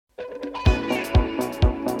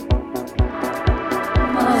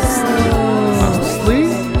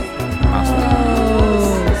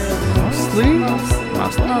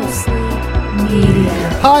Media.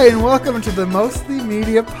 Hi, and welcome to the Mostly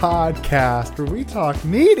Media podcast, where we talk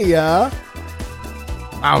media.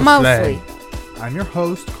 Mostly. I'm your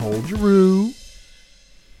host, Cole Giroux.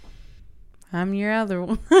 I'm your other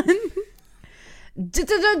one.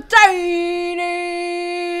 Tiny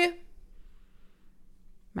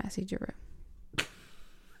Massey Giroux.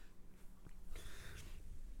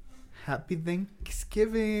 Happy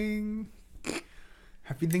Thanksgiving.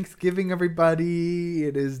 Happy Thanksgiving, everybody.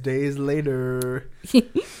 It is days later.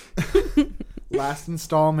 Last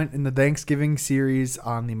installment in the Thanksgiving series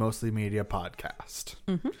on the Mostly Media podcast.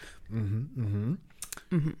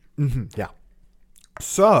 Yeah.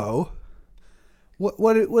 So,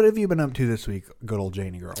 what have you been up to this week, good old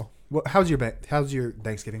Janie girl? How's your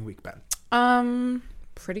Thanksgiving week been?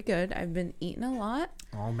 Pretty good. I've been eating a lot.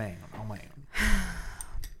 Oh man.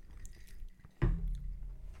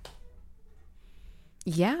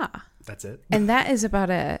 Yeah. That's it. And that is about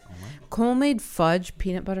it. Cole made fudge,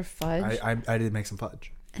 peanut butter fudge. I did make some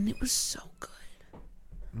fudge. And it was so good.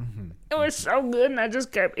 It was so good, and I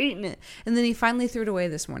just kept eating it. And then he finally threw it away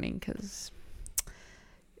this morning because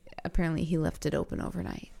apparently he left it open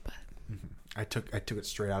overnight. But I took it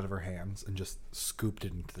straight out of her hands and just scooped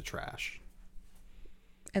it into the trash.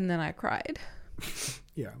 And then I cried.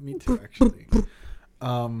 Yeah, me too, actually.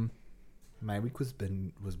 My week was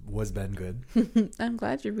been good. I'm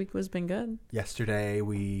glad your week has been good. Yesterday I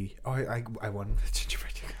won the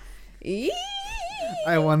gingerbread. Eee!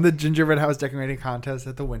 I won the gingerbread house decorating contest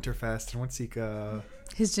at the Winterfest in Watsika.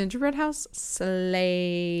 His gingerbread house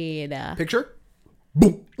slayed. Picture?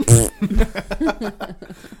 Boom. Put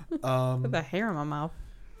the hair in my mouth.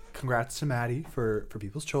 Congrats to Maddie for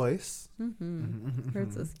People's Choice.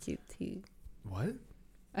 Hers was cute too. What?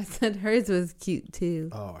 I said hers was cute too.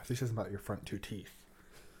 Oh, I think something about your front two teeth.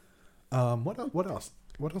 What else? What else?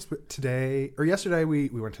 Today or yesterday we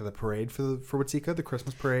went to the parade for Watsika, the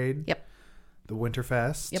Christmas parade. Yep. The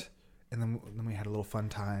Winterfest. Yep. And then we had a little fun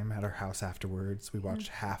time at our house afterwards. We watched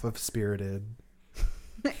half of Spirited.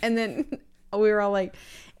 And then we were all like,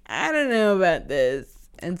 I don't know about this.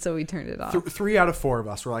 And so we turned it off. 3 out of 4 of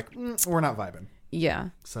us were like, we're not vibing.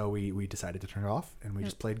 Yeah. So we decided to turn it off, and we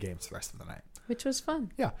just played games the rest of the night. Which was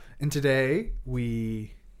fun. Yeah. And today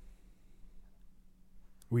we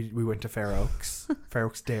went to Fair Oaks, Fair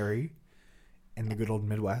Oaks Dairy in the good old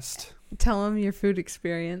Midwest. Tell them your food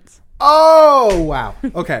experience. Oh, wow.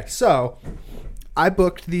 Okay. So I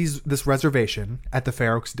booked this reservation at the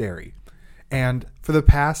Fair Oaks Dairy. And for the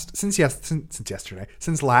past, since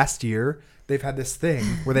last year, they've had this thing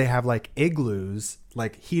where they have like igloos,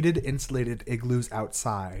 like heated, insulated igloos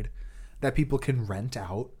outside that people can rent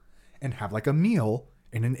out and have like a meal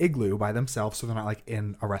in an igloo by themselves, so they're not like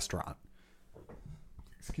in a restaurant.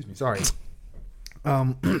 Excuse me, sorry.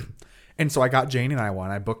 And so I got Jane and I one.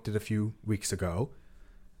 I booked it a few weeks ago,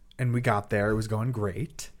 and we got there. It was going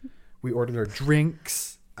great. We ordered our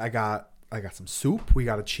drinks. I got some soup. We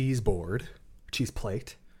got a cheese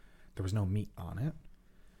plate. There was no meat on it.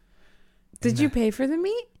 Did you pay for the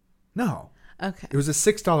meat? No. Okay. It was a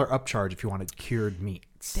 $6 upcharge if you wanted cured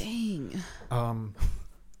meats. Dang.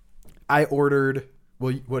 I ordered.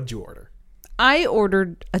 Well, what did you order? I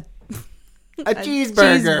ordered a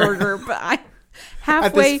cheeseburger. But I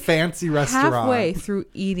At this fancy restaurant. halfway through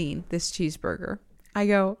eating this cheeseburger, I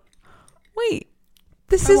go, wait,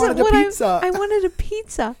 this I isn't wanted a what pizza. I wanted a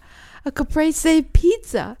pizza. A caprese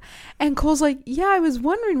pizza. And Cole's like, yeah, I was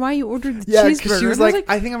wondering why you ordered the cheeseburger. Yeah, because she was And like,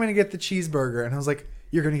 I think I'm going to get the cheeseburger. And I was like,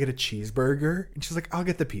 you're going to get a cheeseburger? And she's like, I'll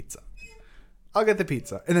get the pizza.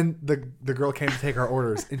 And then the girl came to take our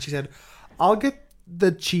orders, and she said, I'll get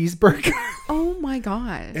the cheeseburger. oh my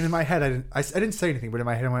gosh. And in my head, I didn't say anything, but in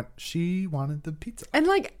my head I went, she wanted the pizza. And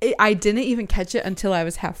like, I didn't even catch it until I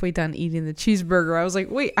was halfway done eating the cheeseburger. I was like,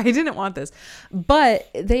 wait, I didn't want this. But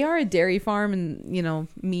they are a dairy farm, and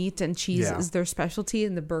meat and cheese is their specialty,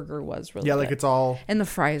 and the burger was really good. Like it's all... And the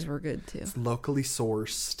fries were good too. It's locally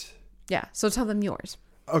sourced. Yeah, so tell them yours.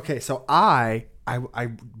 Okay, so I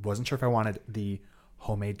wasn't sure if I wanted the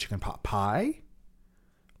homemade chicken pot pie,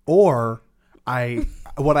 or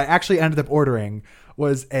what I actually ended up ordering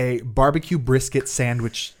was a barbecue brisket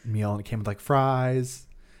sandwich meal, and it came with like fries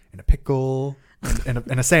and a pickle and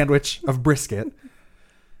a sandwich of brisket.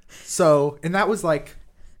 So, and that was like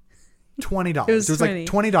 $20. It was like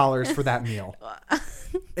 $20 for that meal.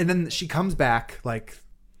 And then she comes back like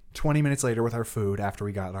 20 minutes later with our food after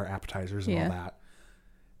we got our appetizers and all that.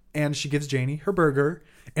 And she gives Janie her burger,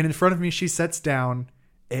 and in front of me she sets down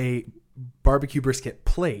a barbecue brisket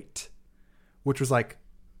plate, which was like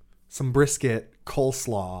some brisket,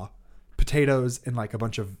 coleslaw, potatoes, and like a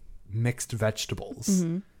bunch of mixed vegetables.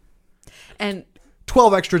 Mm-hmm. And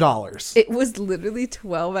 $12 extra. It was literally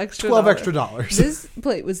 $12 extra. $12 extra. This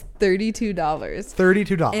plate was $32.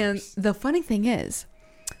 $32. And the funny thing is,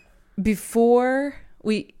 before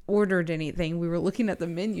we ordered anything, we were looking at the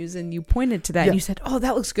menus and you pointed to that and you said, "Oh,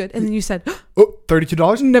 that looks good." And then you said, "Oh,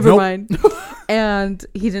 $32? Never mind." And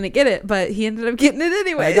he didn't get it, but he ended up getting it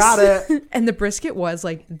anyways. I got it. And the brisket was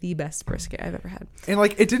like the best brisket I've ever had. And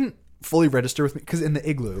like it didn't fully register with me because in the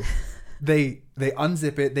Igloo, they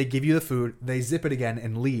unzip it, they give you the food, they zip it again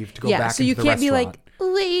and leave to go back into the restaurant. So you can't be like,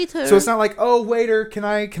 later. So it's not like, "Oh, waiter, can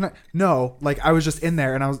I?" No, like I was just in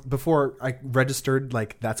there and before I registered,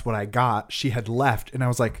 like that's what I got. She had left and I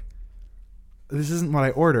was like, "This isn't what I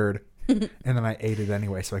ordered." And then I ate it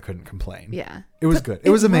anyway, so I couldn't complain. Yeah. It was good. It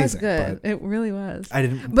was amazing. Good. It really was. I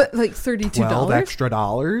didn't. But like $32. $12 extra.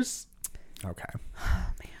 Okay.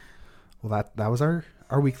 Oh man. Well, that was our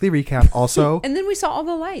weekly recap. Also, and then we saw all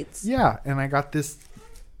the lights. Yeah, and I got this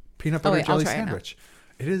peanut butter jelly sandwich.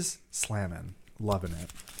 It is slamming. Loving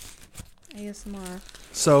it. ASMR.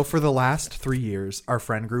 So for the last 3 years, our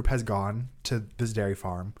friend group has gone to this dairy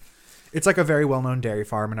farm. It's like a very well-known dairy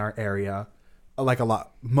farm in our area. Like a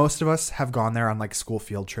lot. Most of us have gone there on like school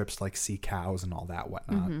field trips, like see cows and all that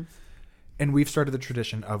whatnot. Mm-hmm. And we've started the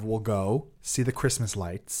tradition of we'll go see the Christmas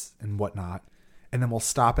lights and whatnot. And then we'll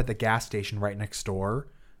stop at the gas station right next door,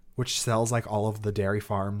 which sells like all of the dairy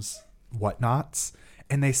farms whatnots.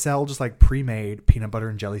 And they sell just like pre-made peanut butter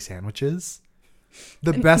and jelly sandwiches.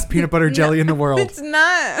 The best peanut butter jelly in the world. It's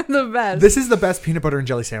not the best. This is the best peanut butter and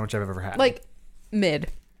jelly sandwich I've ever had. Like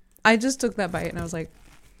mid. I just took that bite and I was like,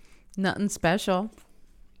 nothing special.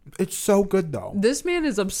 It's so good though. This man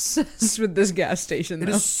is obsessed with this gas station though.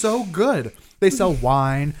 It is so good. They sell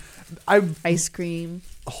wine. Ice cream.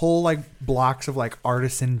 Whole like blocks of like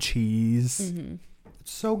artisan cheese. Mm-hmm.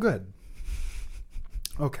 It's so good.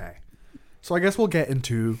 Okay. So I guess we'll get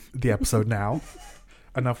into the episode now.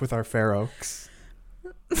 Enough with our Fair Oaks.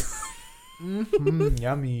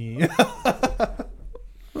 Yummy.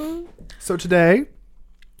 So today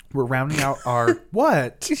we're rounding out our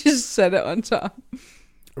what? You just said it on top.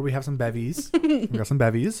 Or we have some bevies. We got some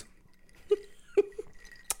bevies.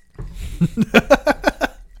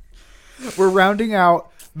 We're rounding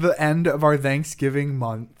out the end of our Thanksgiving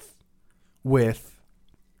month with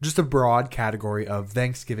just a broad category of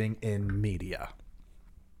Thanksgiving in media.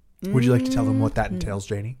 Would you like to tell them what that entails,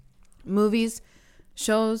 Janie? Movies,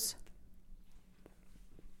 shows,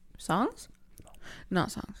 songs?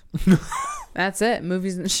 Not songs. That's it.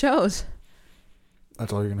 Movies and shows.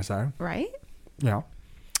 That's all you're going to say? Right? Yeah.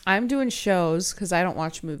 I'm doing shows because I don't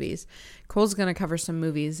watch movies. Cole's going to cover some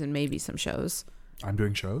movies and maybe some shows. I'm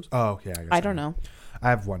doing shows? Oh, yeah. I don't know. I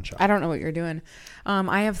have one show. I don't know what you're doing.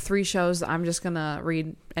 I have 3 shows. I'm just going to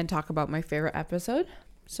read and talk about my favorite episode.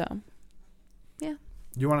 So, yeah.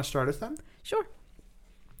 You want to start us then? Sure.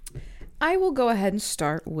 I will go ahead and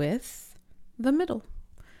start with The Middle.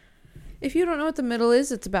 If you don't know what The Middle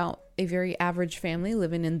is, it's about a very average family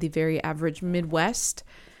living in the very average Midwest.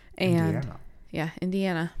 And Indiana. Yeah,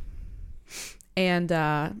 Indiana. And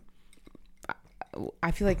I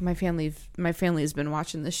feel like my family has been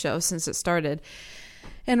watching this show since it started.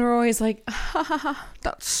 And we're always like, ha ha ha,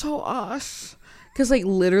 that's so us. Because like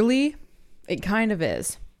literally, it kind of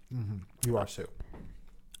is. Mm-hmm. You are Sue.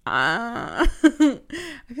 I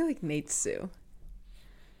feel like Nate's Sue.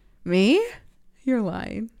 Me? You're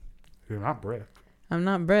lying. You're not Brick. I'm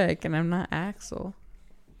not Brick and I'm not Axel.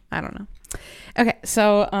 I don't know. Okay,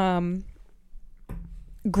 so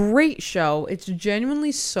great show. It's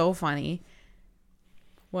genuinely so funny.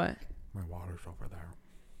 What? My water's over there.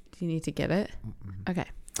 Do you need to get it? Mm-mm. Okay.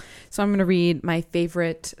 So I'm going to read my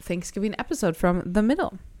favorite Thanksgiving episode from The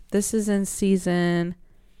Middle. This is in season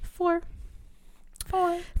 4.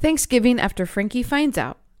 Thanksgiving after Frankie finds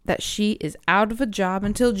out that she is out of a job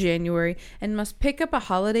until January and must pick up a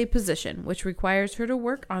holiday position, which requires her to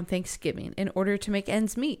work on Thanksgiving in order to make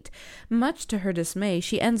ends meet. Much to her dismay,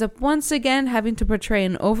 she ends up once again having to portray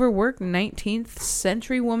an overworked 19th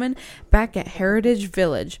century woman back at Heritage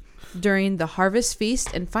Village during the harvest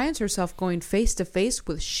feast and finds herself going face to face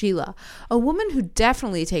with Sheila, a woman who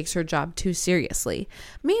definitely takes her job too seriously.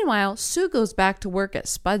 Meanwhile, Sue goes back to work at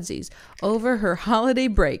Spudsy's over her holiday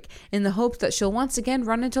break in the hopes that she'll once again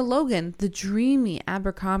run into Logan, the dreamy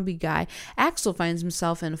Abercrombie guy. Axel finds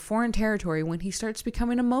himself in foreign territory when he starts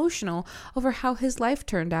becoming emotional over how his life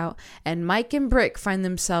turned out, and Mike and Brick find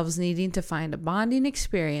themselves needing to find a bonding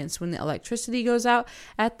experience when the electricity goes out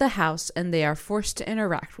at the house and they are forced to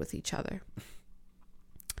interact with each other.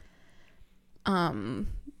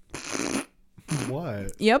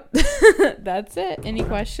 What? Yep. That's it. Any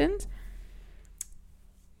questions?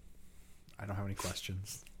 I don't have any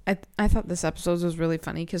questions. I thought this episode was really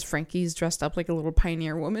funny because Frankie's dressed up like a little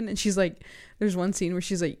pioneer woman, and she's like, there's one scene where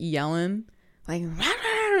she's like yelling, like,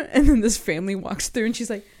 and then this family walks through, and she's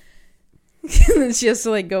like, and then she has to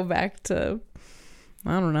like go back to,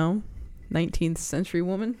 I don't know, 19th century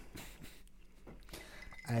woman.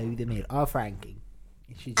 I made all Frankie.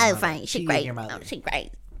 Frankie, she's great. Oh, she's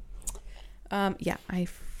great. Yeah, I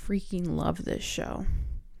freaking love this show.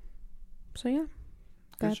 So yeah,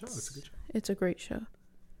 Good show. It's a good show. It's a great show.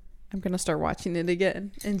 I'm gonna start watching it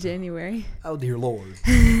again in January. Oh dear Lord!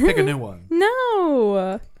 Pick a new one.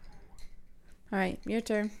 No. All right, your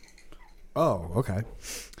turn. Oh, okay.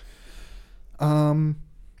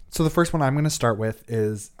 So the first one I'm going to start with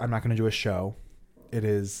is, I'm not going to do a show. It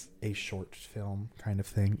is a short film kind of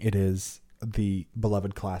thing. It is the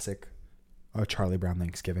beloved classic, Charlie Brown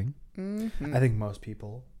Thanksgiving. Mm-hmm. I think most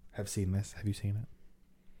people have seen this. Have you seen it?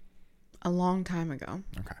 A long time ago.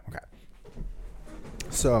 Okay.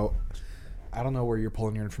 So, I don't know where you're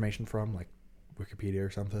pulling your information from, like Wikipedia or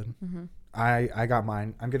something. Mm-hmm. I got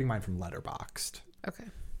mine. I'm getting mine from Letterboxd. Okay.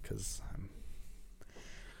 Because I'm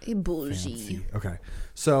a bougie. fancy. Okay.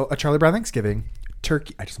 So, a Charlie Brown Thanksgiving,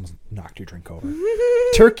 turkey. I just almost knocked your drink over.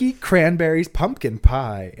 Turkey, cranberries, pumpkin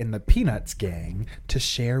pie, and the Peanuts gang to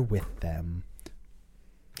share with them.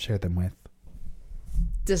 Share them with.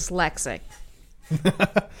 Dyslexic.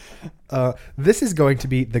 This is going to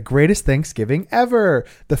be the greatest Thanksgiving ever.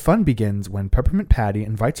 The fun begins when Peppermint Patty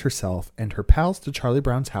invites herself and her pals to Charlie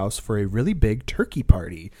Brown's house for a really big turkey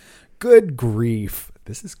party. Good grief.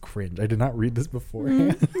 This is cringe. I did not read this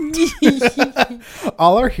beforehand.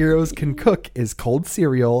 All our heroes can cook is cold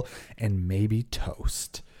cereal and maybe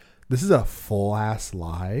toast. This is a full-ass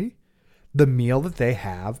lie. The meal that they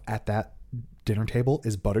have at that dinner table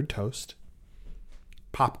is buttered toast,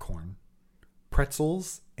 popcorn,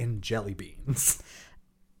 pretzels, and jelly beans.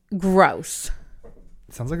 Gross.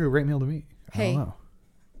 Sounds like a great meal to me. I don't know.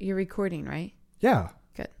 You're recording, right? Yeah.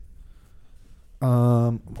 Good.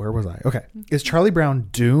 Where was I? Okay. Is Charlie Brown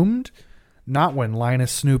doomed? Not when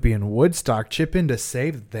Linus, Snoopy, and Woodstock chip in to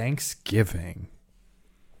save Thanksgiving.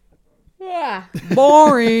 Yeah.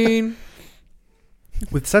 Boring.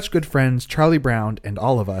 With such good friends, Charlie Brown and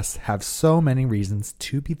all of us have so many reasons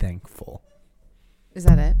to be thankful. Is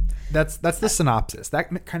that it? That's the synopsis.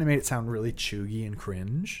 That kind of made it sound really chuggy and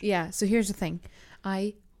cringe. Yeah. So here's the thing.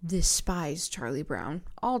 I despise Charlie Brown.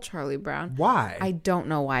 All Charlie Brown. Why? I don't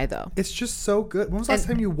know why though. It's just so good. When was the last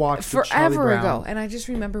time you watched forever Charlie Brown? ago? And I just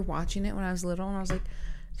remember watching it when I was little, and I was like,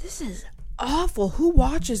 "This is awful. Who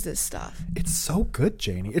watches this stuff?" It's so good,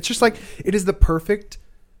 Janie. It's just like, it is the perfect,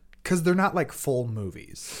 because they're not like full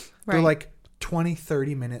movies. Right. They're like 20,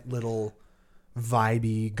 30-minute little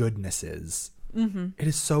vibey goodnesses. Mm-hmm. It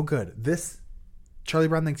is so good. This Charlie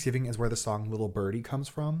Brown Thanksgiving is where the song Little Birdie comes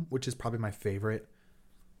from, which is probably my favorite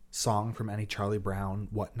song from any Charlie Brown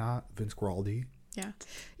whatnot. Vince Guaraldi. Yeah.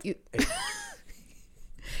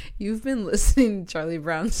 You've been listening to Charlie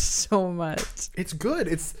Brown so much. It's good.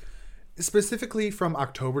 It's specifically from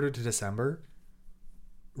October to December.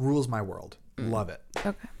 Rules my world. Love it.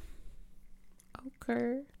 Okay.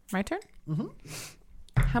 My turn? Mm-hmm.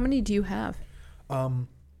 How many do you have?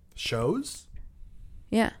 Shows?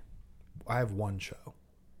 Yeah. I have one show.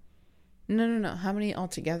 No. How many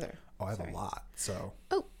altogether? Oh, I have a lot. So.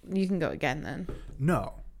 Oh, you can go again then.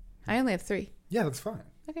 No. I only have 3. Yeah, that's fine.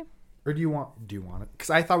 Okay. Or do you want it? Because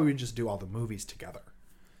I thought we would just do all the movies together,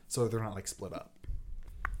 so they're not like split up.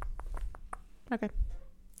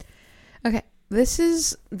 Okay. This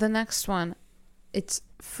is the next one. It's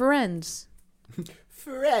Friends.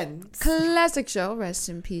 Friends. Classic show. Rest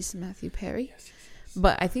in peace, Matthew Perry. Yes.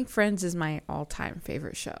 But I think Friends is my all-time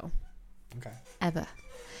favorite show. Okay. Ever.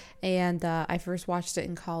 And I first watched it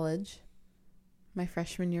in college. My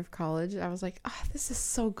freshman year of college. I was like, this is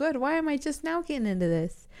so good. Why am I just now getting into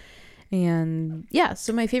this? And yeah,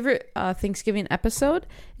 so my favorite Thanksgiving episode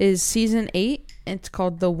is season 8. It's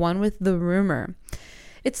called The One with the Rumor.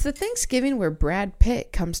 It's the Thanksgiving where Brad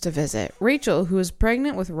Pitt comes to visit. Rachel, who is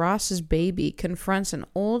pregnant with Ross's baby, confronts an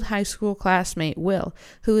old high school classmate, Will,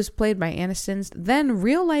 who is played by Aniston's then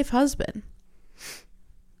real-life husband.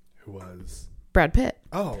 Who was? Brad Pitt.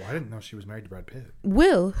 Oh, I didn't know she was married to Brad Pitt.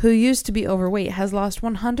 Will, who used to be overweight, has lost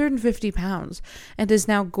 150 pounds and is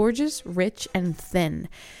now gorgeous, rich, and thin,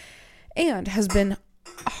 and has been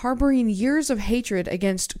harboring years of hatred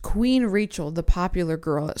against Queen Rachel, the popular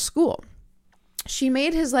girl at school. She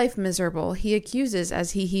made his life miserable, he accuses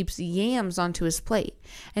as he heaps yams onto his plate,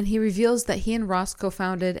 and he reveals that he and Ross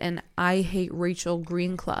co-founded an I Hate Rachel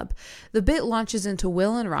Green Club. The bit launches into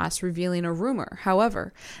Will and Ross revealing a rumor.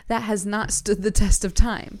 However, that has not stood the test of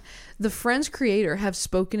time. The Friends creator have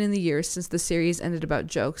spoken in the years since the series ended about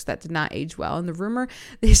jokes that did not age well, and the rumor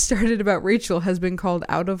they started about Rachel has been called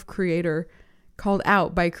out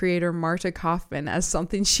by creator Marta Kaufman as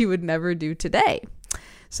something she would never do today.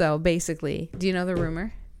 So basically, do you know the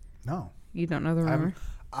rumor? No. You don't know the rumor?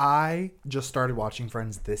 I just started watching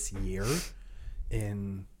Friends this year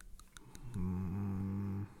in...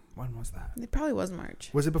 when was that? It probably was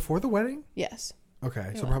March. Was it before the wedding? Yes.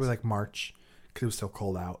 Okay, so probably like March because it was still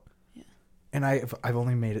cold out. Yeah. And I've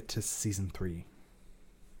only made it to season 3.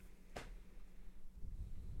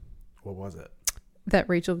 What was it? That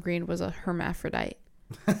Rachel Green was a hermaphrodite.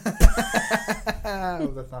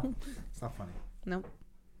 Oh, it's not funny. Nope.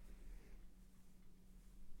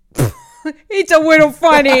 It's a little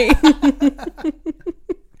funny.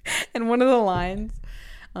 And one of the lines,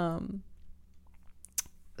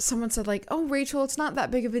 someone said like, "Oh, Rachel, it's not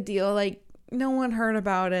that big of a deal. Like, no one heard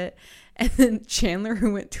about it." And then Chandler,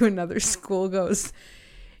 who went to another school, goes,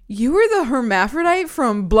 "You were the hermaphrodite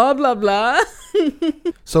from blah, blah, blah."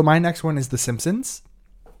 So my next one is The Simpsons.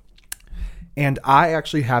 And I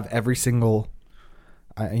actually have every single,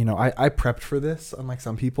 I prepped for this, unlike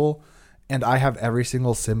some people. And I have every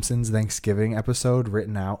single Simpsons Thanksgiving episode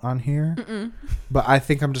written out on here. Mm-mm. But I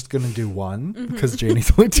think I'm just going to do one because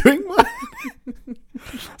Janie's only doing one.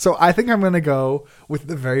 So I think I'm going to go with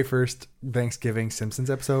the very first Thanksgiving Simpsons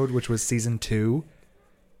episode, which was season 2,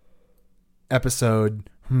 episode...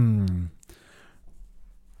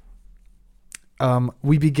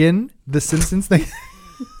 we begin the Simpsons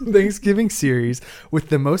Thanksgiving series with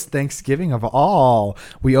the most Thanksgiving of all.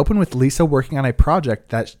 We open with Lisa working on a project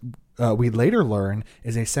that we later learn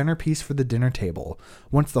is a centerpiece for the dinner table.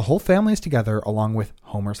 Once the whole family is together, along with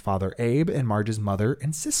Homer's father Abe and Marge's mother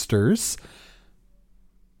and sisters,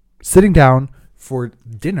 sitting down for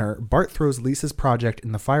dinner, Bart throws Lisa's project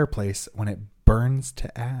in the fireplace when it burns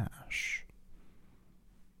to ash.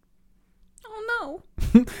 Oh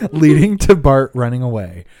no. Leading to Bart running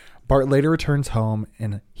away. Bart later returns home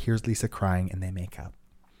and hears Lisa crying, and they make up.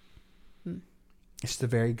 It's just a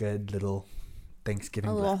very good little Thanksgiving.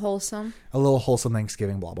 A little wholesome. A little wholesome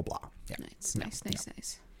Thanksgiving, blah, blah, blah. Yeah.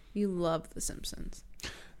 Nice. You love The Simpsons.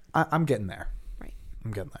 I'm getting there. Right.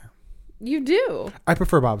 I'm getting there. You do. I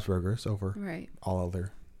prefer Bob's Burgers over right. all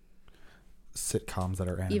other sitcoms that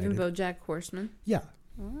are animated. Even BoJack Horseman? Yeah.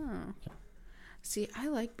 Oh. Yeah. See, I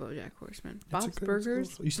like BoJack Horseman. Bob's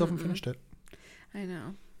Burgers. You still haven't finished it. I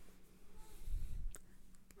know.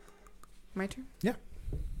 My turn? Yeah.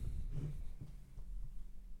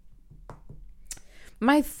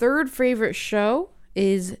 My third favorite show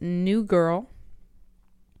is New Girl.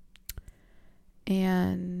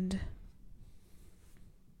 And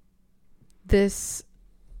this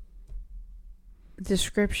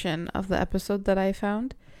description of the episode that I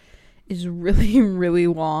found is really, really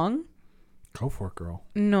long. Go for it, girl.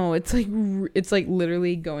 No, it's like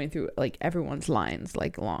literally going through like everyone's lines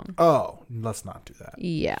like long. Oh, let's not do that.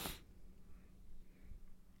 Yeah.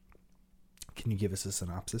 Can you give us a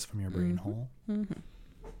synopsis from your brain hole? Mm-hmm.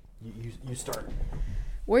 You start.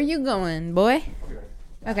 Where you going, boy?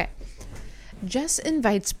 Okay. Jess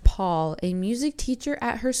invites Paul, a music teacher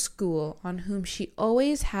at her school on whom she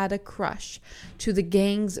always had a crush, to the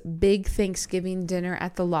gang's big Thanksgiving dinner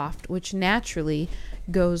at the loft, which naturally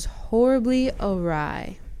goes horribly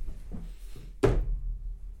awry.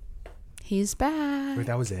 He's back. Wait,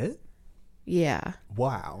 that was it? Yeah.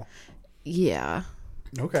 Wow. Yeah.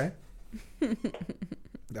 Okay.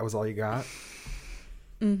 That was all you got?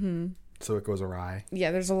 Mm-hmm. So it goes awry.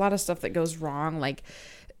 Yeah, there's a lot of stuff that goes wrong. Like,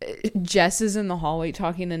 Jess is in the hallway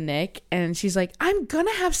talking to Nick, and she's like, "I'm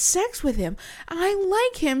gonna have sex with him. I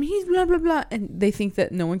like him. He's blah, blah, blah." And they think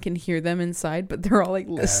that no one can hear them inside, but they're all like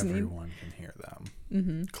listening. Everyone can hear them.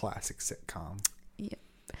 Mm-hmm. Classic sitcom. Yeah.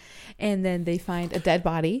 And then they find a dead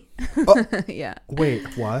body. Oh, yeah.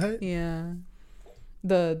 Wait, what? Yeah.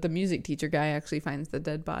 The music teacher guy actually finds the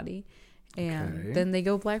dead body. And then they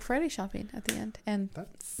go Black Friday shopping at the end. And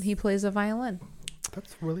he plays a violin.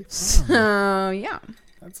 That's really fun. So, yeah.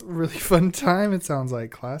 That's a really fun time. It sounds like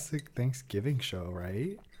classic Thanksgiving show,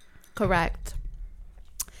 right? Correct.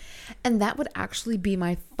 And that would actually be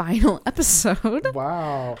my final episode.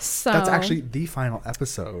 Wow. So that's actually the final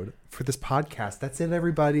episode for this podcast. That's it,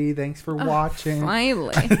 everybody. Thanks for watching.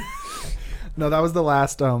 Finally. No, that was the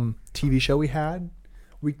last TV show we had.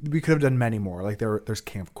 We could have done many more. Like there's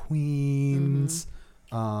Camp Queens.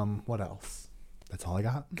 What else? That's all I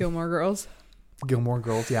got. Gilmore Girls. Gilmore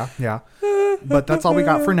Girls, yeah. But that's all we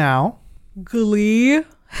got for now. Glee.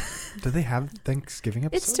 Do they have Thanksgiving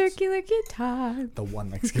episodes? It's Turkey time. The one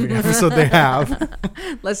Thanksgiving episode they have.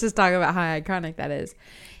 Let's just talk about how iconic that is.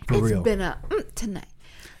 It's been a tonight.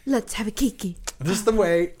 Let's have a kiki. Just the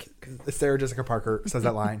way Sarah Jessica Parker says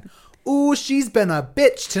that line. Ooh, she's been a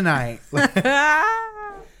bitch tonight.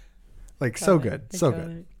 Like so good. So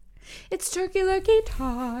good. It's turkey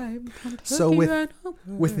time. So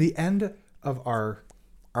with the end of our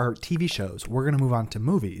TV shows, we're going to move on to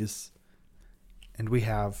movies. And we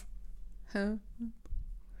have...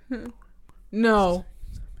 No.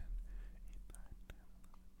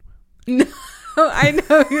 No, I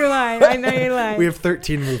know you're lying. We have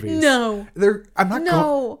 13 movies. No.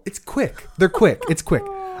 It's quick. They're quick. It's quick.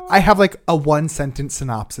 I have like a 1-sentence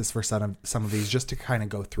synopsis for some of these just to kind of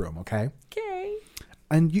go through them, okay? Okay.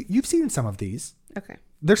 And you've seen some of these. Okay.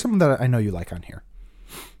 There's some that I know you like on here.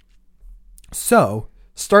 So,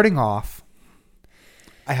 starting off,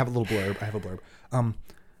 I have a little blurb.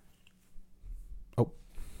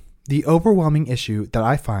 The overwhelming issue that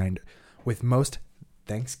I find with most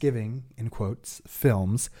Thanksgiving, in quotes,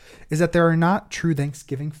 films is that there are not true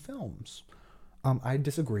Thanksgiving films. I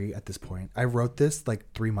disagree at this point. I wrote this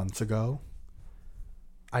like 3 months ago.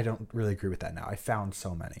 I don't really agree with that now. I found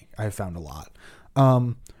so many. I've found a lot.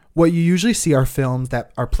 What you usually see are films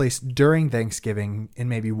that are placed during Thanksgiving in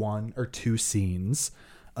maybe 1 or 2 scenes.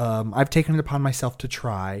 I've taken it upon myself to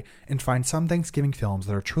try and find some Thanksgiving films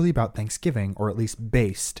that are truly about Thanksgiving, or at least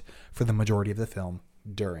based for the majority of the film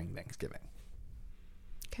during Thanksgiving.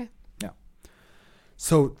 Okay. Yeah.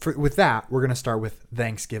 So with that, we're going to start with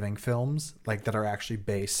Thanksgiving films, like that are actually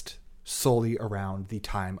based solely around the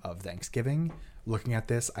time of Thanksgiving. Looking at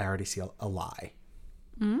this, I already see a lie.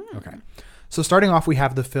 Okay. So starting off, we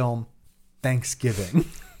have the film Thanksgiving.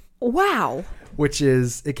 Wow. Which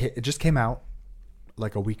is, it just came out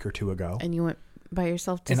like a week or 2 ago. And you went by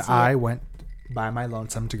yourself to see it? And I went by my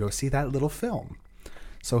lonesome to go see that little film.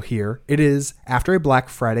 So here it is. After a Black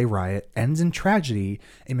Friday riot ends in tragedy,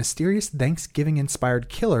 a mysterious Thanksgiving-inspired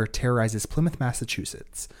killer terrorizes Plymouth,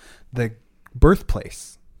 Massachusetts, the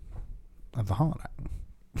birthplace of the holiday.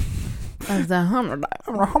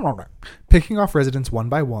 Picking off residents one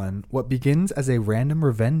by one, what begins as a random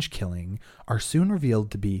revenge killing are soon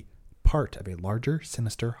revealed to be part of a larger,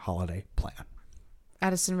 sinister holiday plan.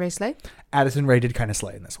 Addison Rae slay? Addison Rae did kind of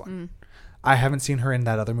slay in this one. I haven't seen her in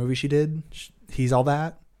that other movie she did. He's All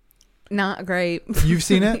That. Not great. You've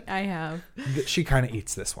seen it? I have. She kind of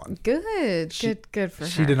eats this one. Good. Good for her.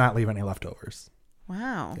 She did not leave any leftovers.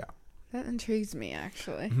 Wow. Yeah. That intrigues me,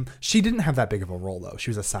 actually. She didn't have that big of a role, though. She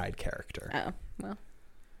was a side character. Oh, well.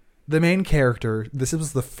 The main character, this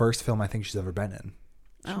was the first film I think she's ever been in.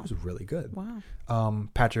 She was really good. Wow.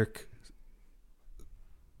 Patrick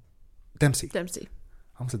Dempsey. I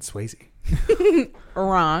almost said Swayze.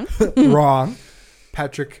 Wrong. Wrong.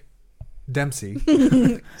 Patrick Dempsey.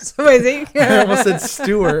 Swayze. I almost said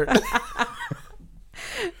Stewart.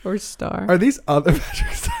 Or Star. Are these other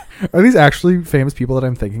Patrick? Are these actually famous people that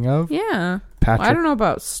I'm thinking of? Yeah. Patrick. Well, I don't know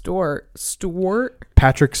about Stewart.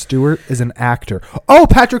 Patrick Stewart is an actor. Oh,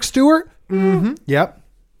 Patrick Stewart? Mm-hmm. Yep.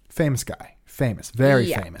 Famous guy. Famous.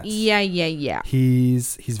 Very famous. Yeah.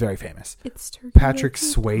 He's very famous. It's Patrick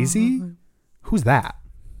Swayze? Who's that?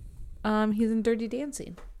 He's in Dirty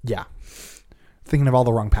Dancing. Yeah. Thinking of all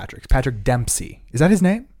the wrong Patricks. Patrick Dempsey. Is that his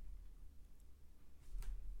name?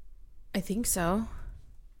 I think so.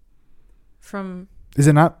 Is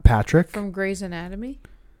it not Patrick? From Grey's Anatomy?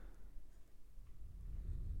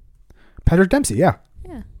 Patrick Dempsey, yeah.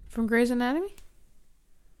 Yeah. From Grey's Anatomy?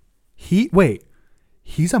 He's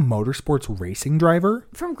a motorsports racing driver?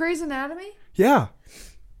 From Grey's Anatomy? Yeah.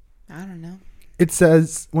 I don't know. It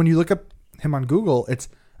says, when you look up him on Google, it's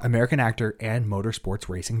American actor and motorsports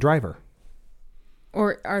racing driver.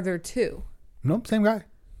 Or are there two? Nope, same guy.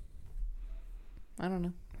 I don't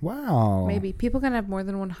know. Wow. Maybe. People can have more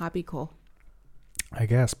than one hobby, Cole. I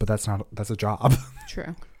guess, but that's a job.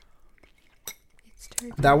 True.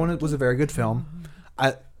 That one was a very good film.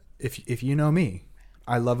 If you know me,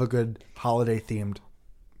 I love a good holiday themed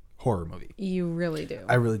horror movie. You really do.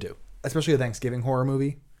 I really do. Especially a Thanksgiving horror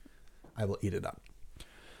movie. I will eat it up.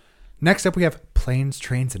 Next up we have Planes,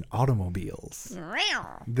 Trains, and Automobiles.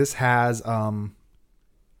 This has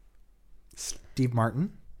Steve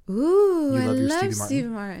Martin. Ooh, I love Steve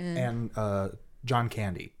Martin. And John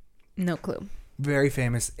Candy. No clue. Very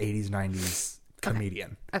famous 80s, 90s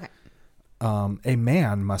comedian. Okay. A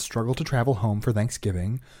man must struggle to travel home for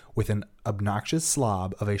Thanksgiving with an obnoxious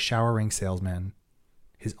slob of a shower ring salesman,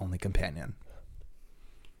 his only companion.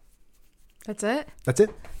 That's it? That's it.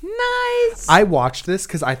 Nice. I watched this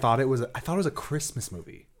because I thought it was a Christmas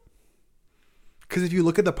movie. Because if you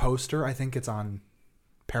look at the poster, I think it's on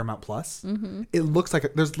Paramount Plus. Mm-hmm. It looks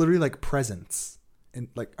like there's literally like presents.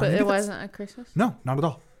 But it wasn't a Christmas? No, not at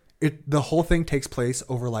all. The whole thing takes place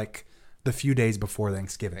over like the few days before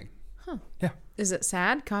Thanksgiving. Huh. Yeah. Is it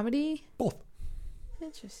sad? Comedy? Both.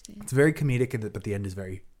 Interesting. It's very comedic, but the end is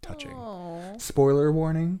very touching. Aww. Spoiler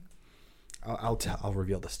warning. I'll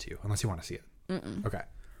reveal this to you unless you want to see it. Mm-mm. Okay.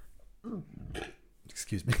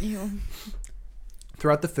 Excuse me. Ew.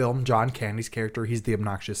 Throughout the film, John Candy's character, he's the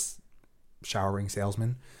obnoxious showering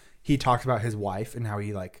salesman. He talks about his wife and how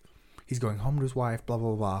he's going home to his wife, blah,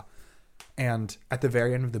 blah, blah. And at the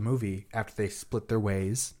very end of the movie, after they split their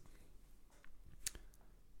ways,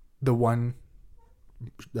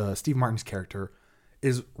 Steve Martin's character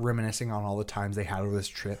is reminiscing on all the times they had over this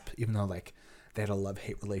trip, even though like they had a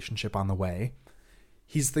love-hate relationship on the way.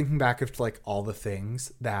 He's thinking back of like all the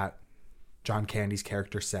things that John Candy's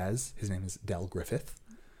character says. His name is Del Griffith.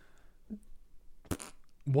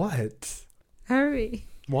 What? Hurry.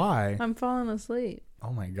 Why? I'm falling asleep.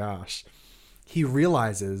 Oh my gosh. He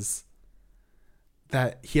realizes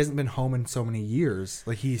that he hasn't been home in so many years.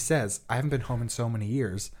 Like he says, I haven't been home in so many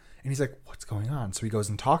years. And he's like, what's going on? So he goes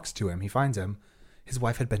and talks to him. He finds him. His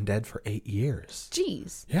wife had been dead for 8 years.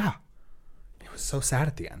 Jeez. Yeah. It was so sad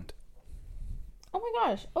at the end. Oh my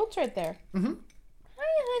gosh. Oat's right there. Mm-hmm. Hi,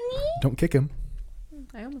 honey. Don't kick him.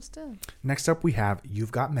 I almost did. Next up, we have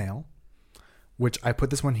You've Got Mail, which I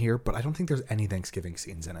put this one here, but I don't think there's any Thanksgiving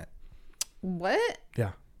scenes in it. What?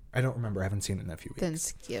 Yeah. I don't remember. I haven't seen it in a few weeks. Then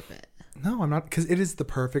skip it. No, I'm not, because it is the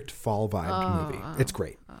perfect fall vibe movie. It's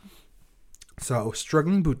great. So,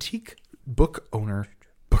 struggling boutique bookseller.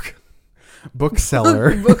 Book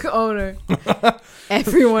owner.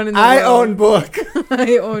 Everyone in the I world. own book.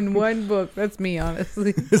 I own one book. That's me,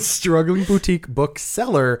 honestly. Struggling boutique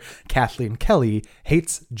bookseller Kathleen Kelly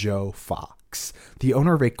hates Joe Fox, the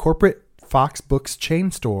owner of a corporate Fox Books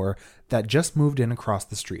chain store that just moved in across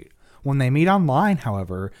the street. When they meet online,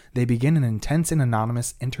 however, they begin an intense and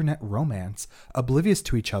anonymous internet romance, oblivious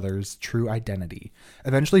to each other's true identity.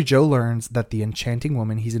 Eventually, Joe learns that the enchanting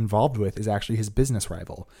woman he's involved with is actually his business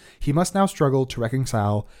rival. He must now struggle to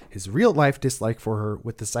reconcile his real-life dislike for her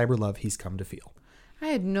with the cyber love he's come to feel. I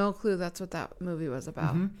had no clue that's what that movie was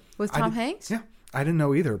about. Mm-hmm. With Tom Hanks? Yeah, I didn't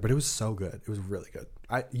know either, but it was so good. It was really good.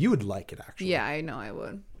 You would like it, actually. Yeah, I know I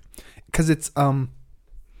would. Because it's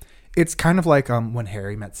kind of like When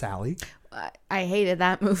Harry Met Sally. I hated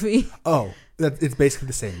that movie. Oh, it's basically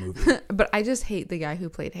the same movie. But I just hate the guy who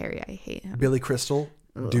played Harry. I hate him. Billy Crystal,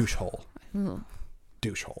 douche hole.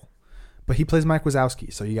 Douche hole. But he plays Mike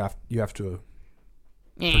Wazowski, so you have to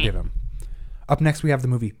forgive him. Up next, we have the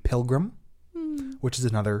movie Pilgrim, which is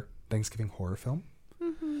another Thanksgiving horror film.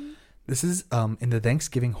 Mm-hmm. This is in the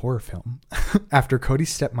Thanksgiving horror film. After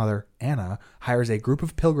Cody's stepmother, Anna, hires a group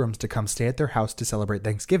of pilgrims to come stay at their house to celebrate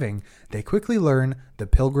Thanksgiving, they quickly learn the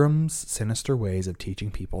pilgrims' sinister ways of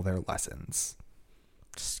teaching people their lessons.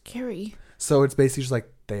 Scary. So it's basically just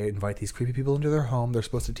like they invite these creepy people into their home. They're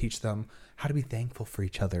supposed to teach them how to be thankful for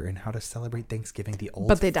each other and how to celebrate Thanksgiving the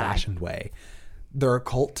old-fashioned way. They're a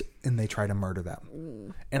cult and they try to murder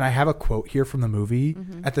them. And I have a quote here from the movie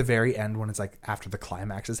at the very end when it's like after the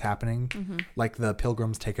climax is happening, like the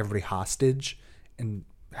pilgrims take everybody hostage and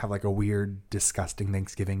have like a weird, disgusting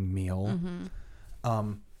Thanksgiving meal.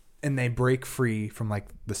 And they break free from like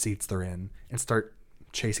the seats they're in and start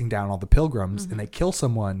chasing down all the pilgrims and they kill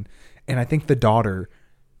someone. And I think the daughter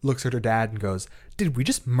looks at her dad and goes, "Did we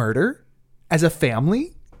just murder as a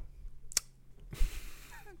family?"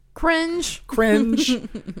 Cringe.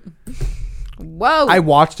 Whoa. I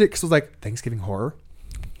watched it because it was like Thanksgiving horror.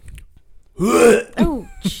 Oh,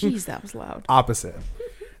 jeez, that was loud. Opposite.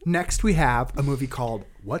 Next, we have a movie called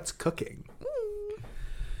What's Cooking?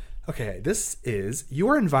 Okay, this is you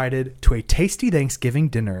are invited to a tasty Thanksgiving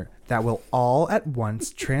dinner that will all at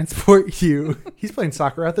once transport you. He's playing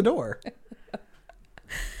soccer at the door.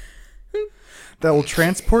 That will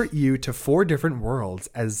transport you to 4 different worlds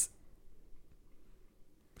as...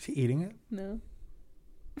 Is he eating it? No.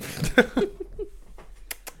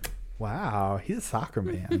 Wow, he's a soccer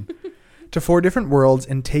man. To 4 different worlds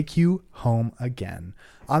and take you home again.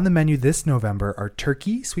 On the menu this November are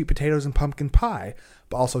turkey, sweet potatoes, and pumpkin pie,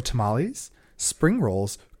 but also tamales, spring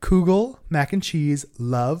rolls, kugel, mac and cheese,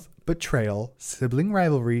 love, betrayal, sibling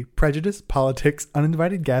rivalry, prejudice, politics,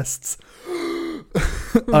 uninvited guests,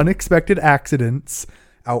 unexpected accidents,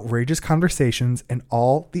 outrageous conversations, and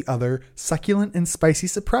all the other succulent and spicy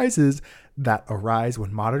surprises that arise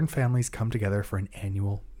when modern families come together for an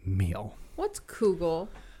annual meal. What's kugel?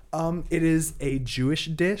 It is a Jewish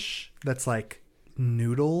dish that's like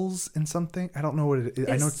noodles and something. I don't know what it is.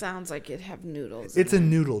 I know it sounds like it'd have noodles. It's a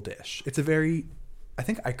noodle dish. It's a very... I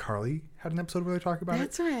think iCarly had an episode where they talk about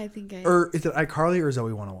That's it. why I think I... Or is it iCarly or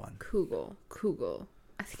Zoe 101? Kugel.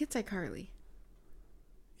 I think it's iCarly.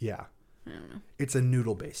 Yeah. I don't know. It's a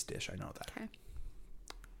noodle-based dish. I know that. Okay.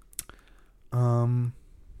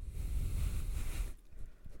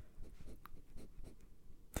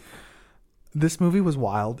 This movie was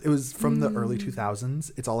wild. It was from the early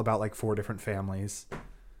 2000s. It's all about like 4 different families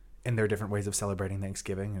and their different ways of celebrating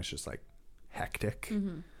Thanksgiving. And it's just like hectic.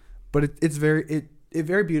 Mm-hmm. But it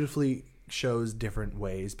very beautifully shows different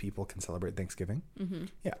ways people can celebrate Thanksgiving. Mm-hmm.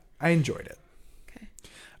 Yeah, I enjoyed it. Okay.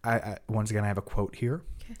 I once again, I have a quote here.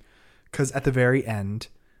 Okay. Because at the very end,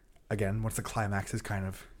 again, once the climax is kind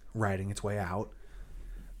of riding its way out,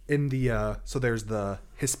 in the so there's the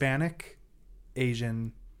Hispanic,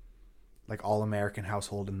 Asian, like all-American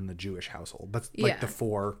household and the Jewish household. That's like the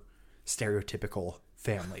 4 stereotypical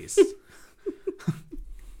families.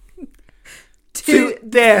 To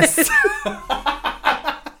this.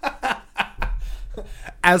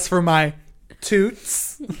 As for my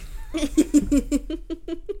toots. What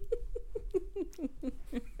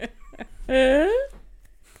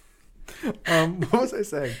was I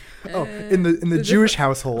saying? Oh, in the Jewish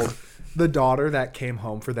household, the daughter that came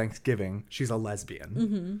home for Thanksgiving, she's a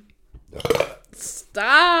lesbian. Mm-hmm.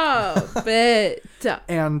 Stop it.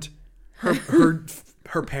 And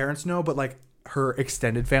her parents know, but like her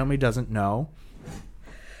extended family doesn't know.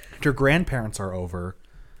 Her grandparents are over,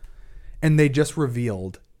 and they just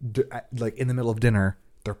revealed, like in the middle of dinner,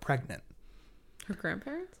 they're pregnant. Her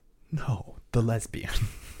grandparents? No, the lesbian.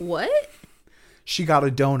 What? She got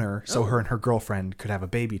a donor so her and her girlfriend could have a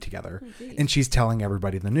baby together, and she's telling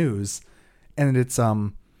everybody the news, and it's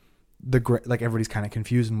like everybody's kind of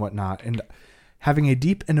confused and whatnot, and having a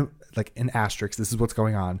deep and like an asterisk, this is what's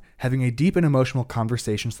going on, having a deep and emotional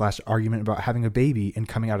conversation / argument about having a baby and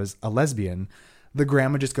coming out as a lesbian. The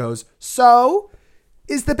grandma just goes, "So,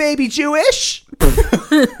 is the baby Jewish?"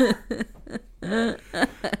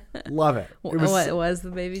 Love it. What was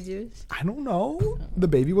the baby Jewish? I don't know. The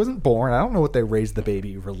baby wasn't born. I don't know what they raised the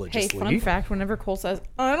baby religiously. Hey, fun fact, whenever Cole says,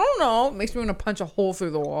 "I don't know," it makes me want to punch a hole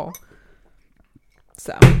through the wall.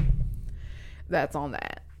 So, that's on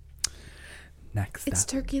that. Next it's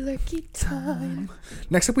turkey lurkey time.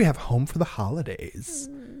 Next up, we have Home for the Holidays.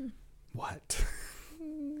 What?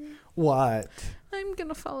 What? I'm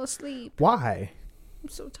gonna fall asleep. Why? I'm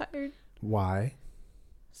so tired. Why?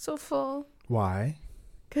 So full. Why?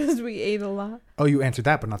 Because we ate a lot. Oh, you answered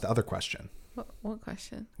that, but not the other question. What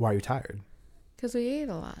question? Why are you tired? Because we ate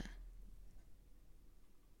a lot.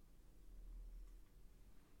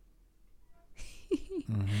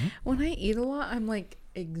 Mm-hmm. When I eat a lot, I'm like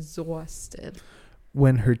exhausted.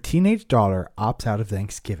 When her teenage daughter opts out of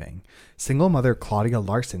Thanksgiving, single mother Claudia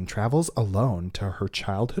Larson travels alone to her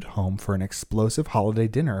childhood home for an explosive holiday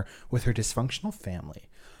dinner with her dysfunctional family.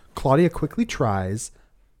 Claudia quickly tires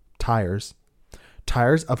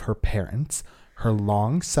of her parents, her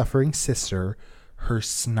long-suffering sister, her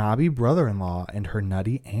snobby brother-in-law, and her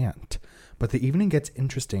nutty aunt. But the evening gets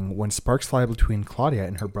interesting when sparks fly between Claudia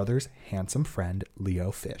and her brother's handsome friend,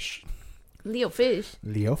 Leo Fish. Leo Fish?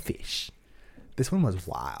 Leo Fish. This one was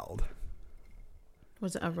wild.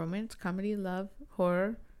 Was it a romance, comedy, love,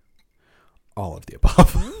 horror? All of the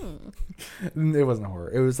above. It wasn't horror.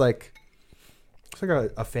 It was like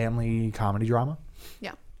a family comedy drama.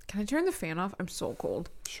 Yeah. Can I turn the fan off? I'm so cold.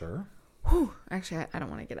 Sure. Whew. Actually, I don't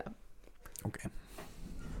want to get up. Okay.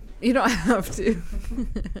 You don't have to.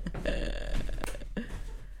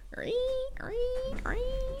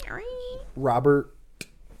 Robert.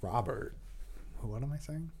 What am I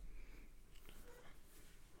saying?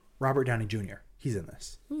 Robert Downey Jr. He's in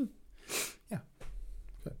this. Yeah.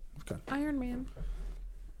 Good. It's good. Iron Man.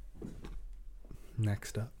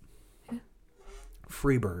 Next up. Yeah.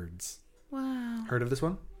 Freebirds. Wow. Heard of this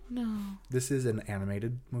one? No. This is an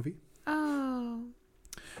animated movie. Oh.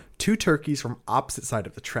 2 turkeys from opposite side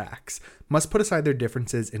of the tracks must put aside their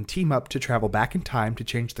differences and team up to travel back in time to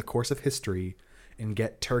change the course of history and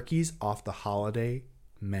get turkeys off the holiday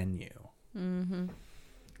menu. Mm-hmm.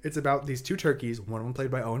 It's about these 2 turkeys, one of them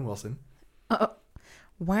played by Owen Wilson.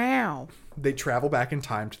 Wow. They travel back in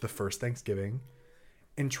time to the first Thanksgiving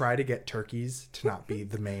and try to get turkeys to not be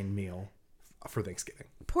the main meal for Thanksgiving.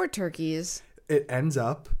 Poor turkeys. It ends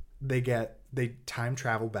up, they time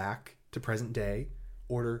travel back to present day,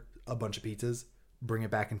 order a bunch of pizzas, bring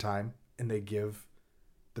it back in time, and they give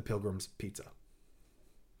the pilgrims pizza.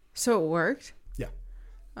 So it worked? Yeah.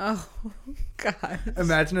 Oh, God.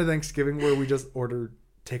 Imagine a Thanksgiving where we just order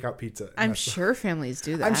takeout pizza. I'm sure families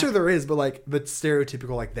do that. I'm sure there is, but like the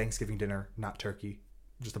stereotypical like Thanksgiving dinner, not turkey,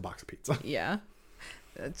 just a box of pizza. Yeah.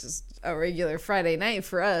 That's just a regular Friday night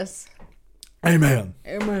for us. Amen.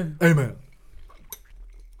 Amen. Amen.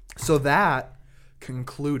 So that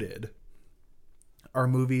concluded our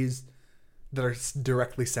movies that are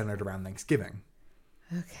directly centered around Thanksgiving.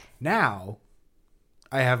 Okay. Now,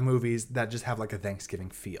 I have movies that just have like a Thanksgiving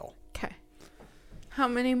feel. Okay. How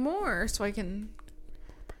many more so I can...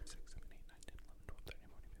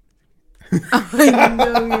 I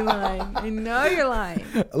know you're lying. I know you're lying.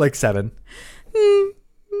 Like 7.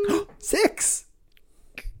 6.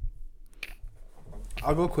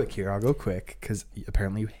 I'll go quick here. I'll go quick because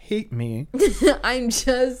apparently you hate me. I'm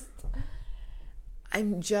just...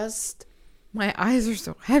 My eyes are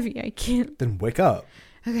so heavy. I can't. Then wake up.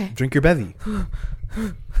 Okay. Drink your bevy.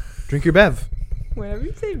 Drink your bev. Whenever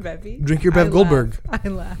you say bevy. Drink your Bev Goldberg. I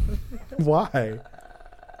laugh. Why?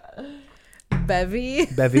 Bevy.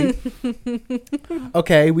 Bevy.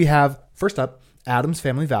 Okay, we have, first up, Addams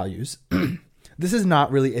Family Values. This is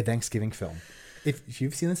not really a Thanksgiving film. If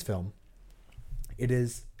you've seen this film, it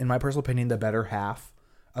is, in my personal opinion, the better half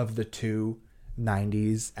of the 2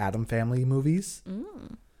 90s Addams Family movies.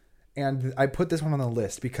 Mm. And I put this one on the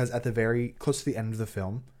list because at the very close to the end of the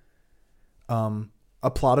film, a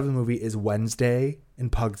plot of the movie is Wednesday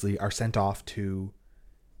and Pugsley are sent off to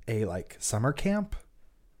a like summer camp,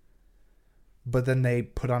 but then they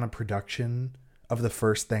put on a production of the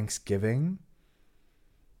first Thanksgiving.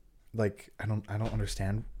 Like I don't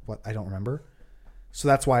understand what, I don't remember. So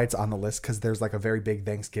that's why it's on the list, because there's like a very big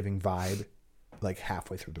Thanksgiving vibe like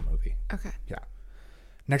halfway through the movie. Okay. Yeah.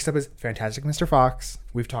 Next up is Fantastic Mr. Fox.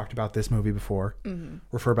 We've talked about this movie before. Mm-hmm.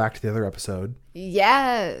 Refer back to the other episode.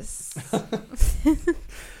 Yes.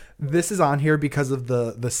 This is on here because of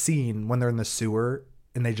the scene when they're in the sewer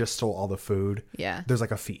and they just stole all the food. Yeah. There's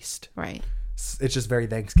like a feast. Right. It's just very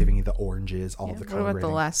Thanksgiving-y. The oranges, all of the coloring. What about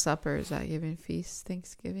the Last Supper? Is that giving feast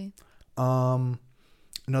Thanksgiving? No,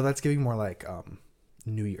 that's giving more like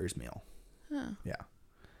New Year's meal. Oh. Yeah.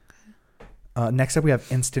 Okay. Next up, we have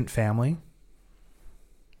Instant Family.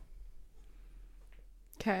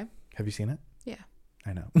 Okay. Have you seen it? Yeah.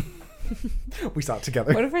 I know. We saw it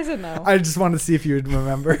together. What if I said no? I just wanted to see if you would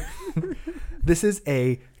remember. This is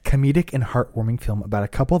a comedic and heartwarming film about a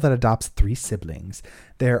couple that adopts 3 siblings.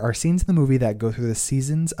 There are scenes in the movie that go through the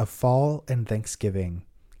seasons of fall and Thanksgiving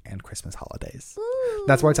and Christmas holidays. Ooh.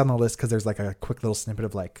 That's why it's on the list, because there's like a quick little snippet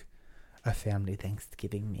of like a family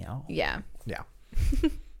Thanksgiving meal. Yeah. Yeah.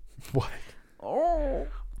 What? Oh.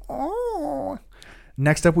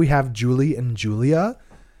 Next up, we have Julie and Julia.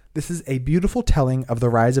 This is a beautiful telling of the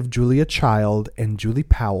rise of Julia Child and Julie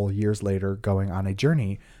Powell years later, going on a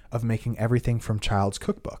journey of making everything from Child's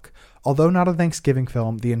cookbook. Although not a Thanksgiving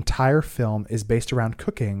film, the entire film is based around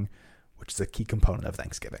cooking, which is a key component of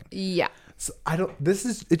Thanksgiving. Yeah. So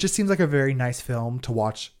it just seems like a very nice film to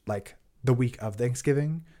watch like the week of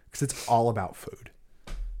Thanksgiving, because it's all about food.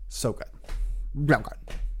 So good. Real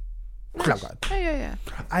good. Real good. Yeah.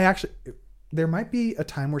 There might be a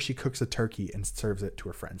time where she cooks a turkey and serves it to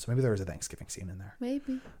her friends. So maybe there was a Thanksgiving scene in there.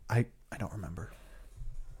 Maybe. I don't remember.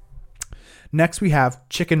 Next, we have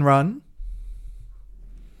Chicken Run.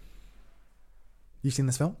 You seen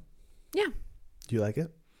this film? Yeah. Do you like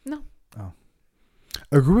it? No. Oh.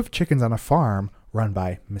 A group of chickens on a farm run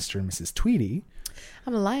by Mr. and Mrs. Tweedy.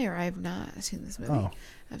 I'm a liar. I have not seen this movie. Oh.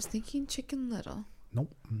 I was thinking Chicken Little.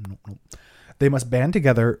 Nope. They must band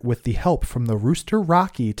together with the help from the rooster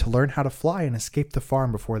Rocky to learn how to fly and escape the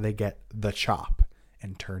farm before they get the chop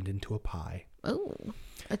and turned into a pie. Oh,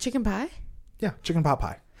 a chicken pie? Yeah, chicken pot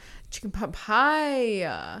pie. Chicken pot pie.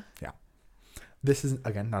 Yeah. This is,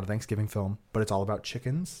 again, not a Thanksgiving film, but it's all about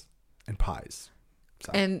chickens and pies.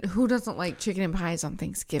 So. And who doesn't like chicken and pies on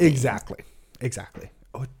Thanksgiving? Exactly.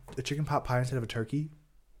 Oh, a chicken pot pie instead of a turkey?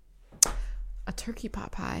 A turkey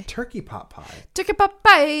pot pie. Turkey pot pie. Turkey pot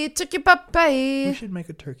pie. Turkey pot pie. We should make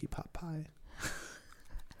a turkey pot pie.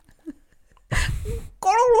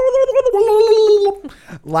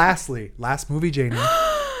 Lastly, last movie, Janie.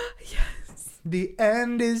 Yes. The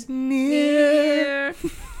end is near.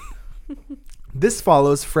 This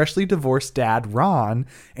follows freshly divorced dad Ron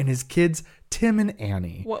and his kids Tim and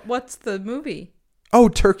Annie. What's the movie? Oh,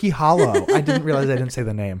 Turkey Hollow. I didn't realize I didn't say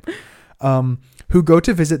the name. Who go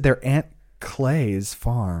to visit their Aunt Clay's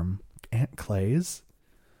farm. Aunt Clay's?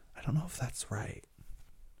 I don't know if that's right.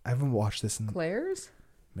 I haven't watched this in... Claire's?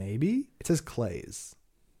 Maybe? It says Clay's.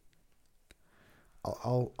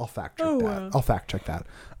 I'll fact check that. Wow. I'll fact check that.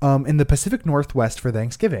 In the Pacific Northwest for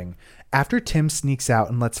Thanksgiving, after Tim sneaks out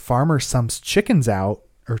and lets Farmer Sump's chickens out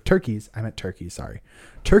or turkeys. I meant turkeys. Sorry.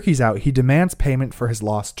 Turkeys out. He demands payment for his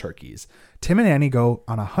lost turkeys. Tim and Annie go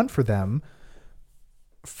on a hunt for them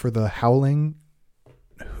for the howling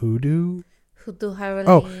hoodoo.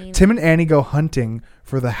 Tim and Annie go hunting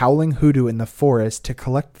for the howling hoodoo in the forest to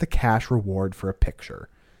collect the cash reward for a picture.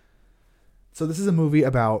 So this is a movie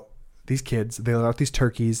about these kids. They let out these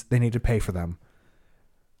turkeys. They need to pay for them.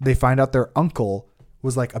 They find out their uncle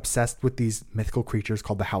was like obsessed with these mythical creatures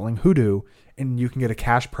called the howling hoodoo, and you can get a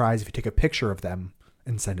cash prize if you take a picture of them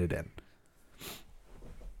and send it in.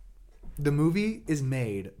 The movie is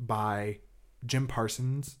made by Jim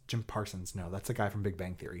Parsons. No, that's the guy from Big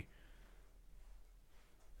Bang Theory.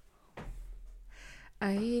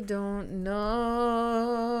 I don't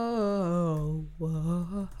know.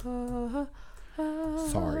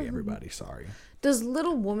 Sorry, everybody. Sorry. Does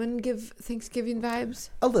Little Woman give Thanksgiving vibes?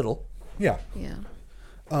 A little. Yeah. Yeah.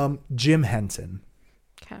 Jim Henson.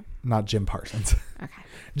 Okay. Not Jim Parsons. Okay.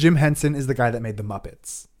 Jim Henson is the guy that made the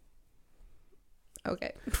Muppets.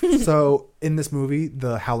 Okay. So in this movie,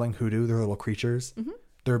 the howling hoodoo, they're little creatures. Mm-hmm.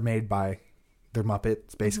 They're made by, they're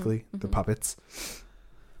Muppets, basically. Mm-hmm. They're puppets.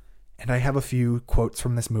 And I have a few quotes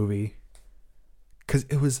from this movie because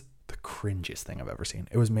it was the cringiest thing I've ever seen.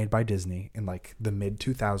 It was made by Disney in like the mid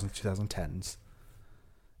 2000s, 2010s.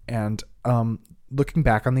 And looking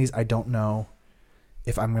back on these, I don't know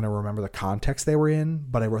if I'm going to remember the context they were in,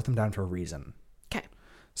 but I wrote them down for a reason. Okay.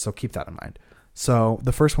 So keep that in mind. So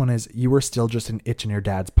the first one is, you were still just an itch in your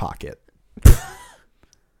dad's pocket.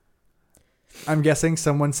 I'm guessing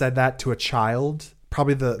someone said that to a child.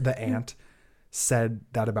 Probably the aunt said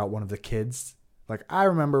that about one of the kids. Like, I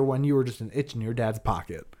remember when you were just an itch in your dad's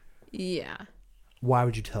pocket. Yeah. Why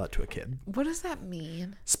would you tell it to a kid? What does that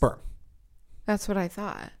mean? Sperm. That's what I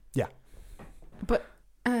thought. Yeah. But,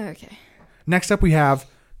 okay. Next up we have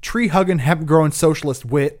tree-hugging, hemp-growing socialist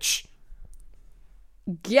witch.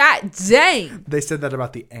 God dang. They said that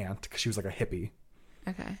about the aunt because she was like a hippie.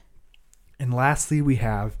 Okay. And lastly we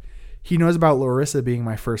have, he knows about Larissa being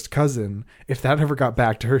my first cousin. If that ever got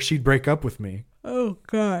back to her, she'd break up with me. Oh,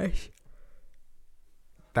 gosh.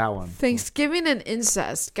 That one. Thanksgiving and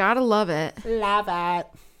incest. Gotta love it. Love it.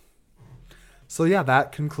 So yeah,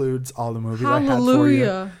 that concludes all the movies Hallelujah. I had for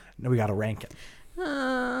you. Now we got to rank it.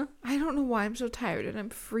 I don't know why I'm so tired and I'm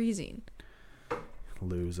freezing.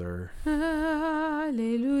 Loser.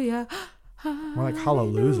 Hallelujah. More like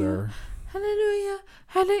hallelujah. Hallelujah.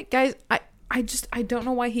 Hallelujah. Guys, I don't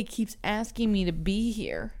know why he keeps asking me to be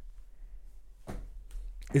here.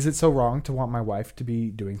 Is it so wrong to want my wife to be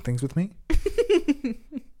doing things with me?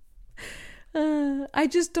 I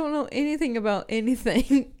just don't know anything about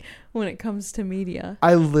anything when it comes to media.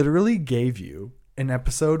 I literally gave you an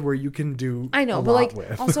episode where you can do I know, a but lot like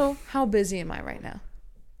with. also, how busy am I right now?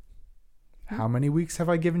 How many weeks have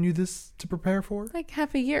I given you this to prepare for? Like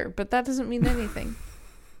half a year, but that doesn't mean anything.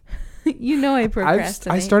 You know I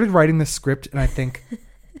procrastinate. I started writing this script in I think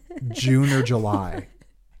June or July.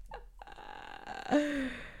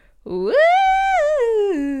 Woo!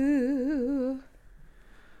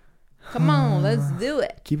 Come on, let's do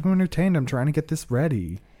it. Keep them entertained. I'm trying to get this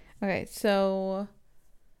ready. Okay, so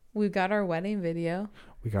we've got our wedding video.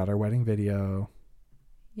 We got our wedding video.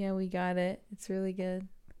 Yeah, we got it. It's really good.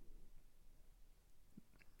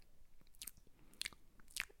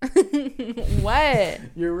 What?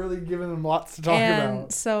 You're really giving them lots to talk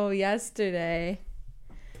about. So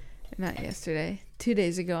not yesterday, 2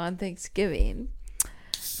 days ago on Thanksgiving,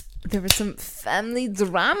 there was some family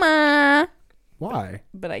drama. Why?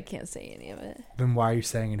 But I can't say any of it. Then why are you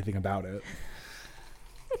saying anything about it?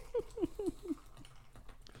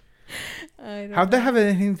 How'd that have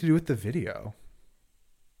anything to do with the video?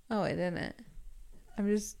 Oh, it didn't. I'm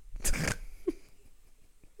just...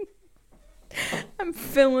 I'm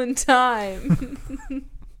filling time.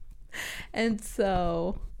 And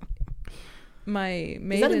so my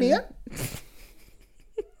maiden... Is that a Mia?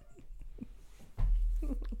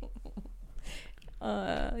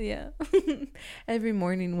 Yeah. Every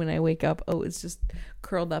morning when I wake up, it's just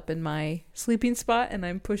curled up in my sleeping spot and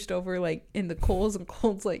I'm pushed over like into Cole's and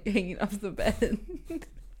Cole's like hanging off the bed.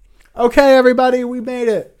 Okay, everybody, we made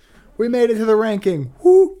it. We made it to the ranking.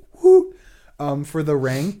 Woo, woo. For the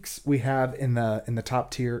ranks, we have in the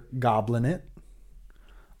top tier Gobbling It.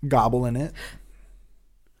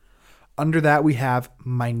 Under that we have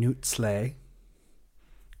Minute Slay,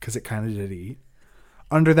 because it kind of did eat.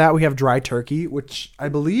 Under that we have Dry Turkey, which I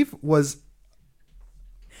believe was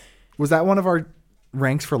that one of our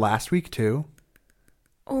ranks for last week too?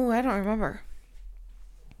 Oh, I don't remember.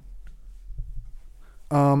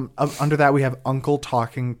 Under that we have Uncle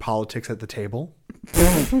Talking Politics at the Table.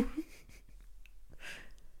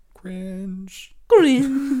 Cringe.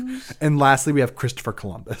 Cringe. And lastly, we have Christopher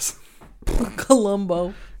Columbus.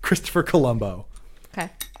 Columbo. Christopher Columbo.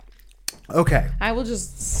 Okay. I will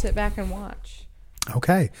just sit back and watch.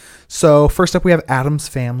 Okay. So first up, we have Addams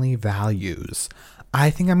Family Values. I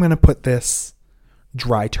think I'm going to put this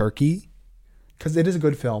dry turkey because it is a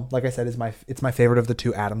good film. Like I said, it's my favorite of the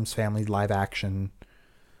two Addams Family live action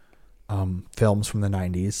films from the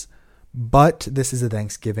 90s. But this is a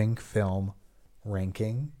Thanksgiving film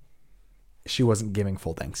ranking. She wasn't giving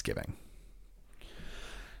full Thanksgiving.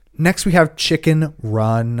 Next, we have Chicken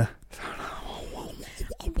Run.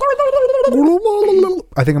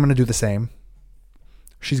 I think I'm going to do the same.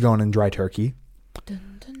 She's going in dry turkey.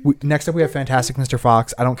 Next up, we have Fantastic Mr.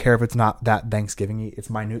 Fox. I don't care if it's not that Thanksgiving-y. It's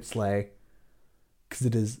Minute Slay. Because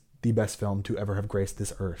it is the best film to ever have graced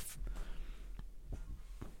this earth.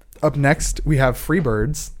 Up next, we have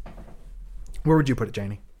Freebirds. Where would you put it,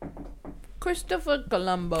 Janie? Christopher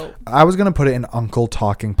Columbo. I was going to put it in Uncle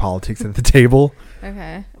talking politics at the table.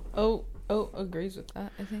 Okay. Oh, agrees with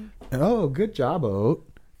that, I think. Oh, good job, Oat.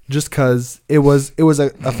 Just because it was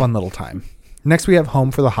a fun little time. Next, we have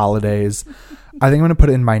Home for the Holidays. I think I'm going to put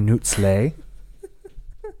it in Minute Slay.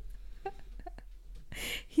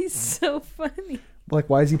 He's so funny. Like,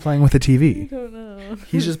 why is he playing with a TV? I don't know.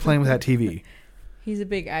 He's just playing with that TV. He's a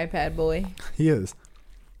big iPad boy. He is.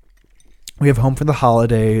 We have Home for the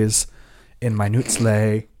Holidays in Minute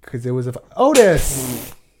Slay. Because it was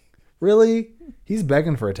Otis! Really? He's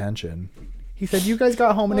begging for attention. He said, you guys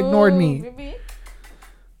got home and ignored me. Baby.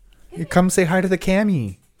 You come say hi to the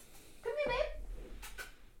Cammy. Come here,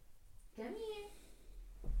 babe. Come here.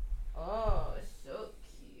 Oh, so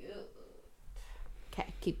cute.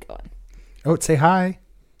 Okay, keep going. Oh, say hi.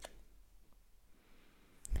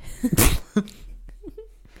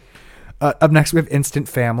 Up next, we have Instant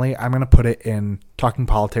Family. I'm going to put it in Talking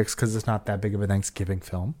Politics because it's not that big of a Thanksgiving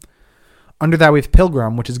film. Under that, we have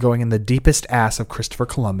Pilgrim, which is going in the deepest ass of Christopher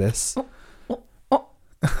Columbus.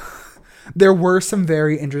 There were some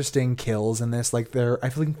very interesting kills in this. I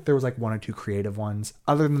think there was like one or two creative ones.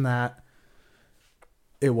 Other than that,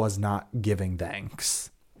 it was not giving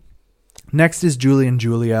thanks. Next is Julie and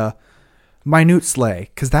Julia, Minute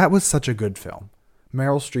Slay, because that was such a good film.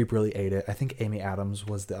 Meryl Streep really ate it. I think Amy Adams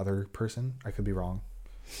was the other person. I could be wrong.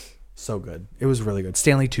 So good. It was really good.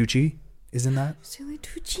 Stanley Tucci is in that. Stanley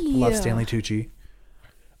Tucci. Love Stanley Tucci.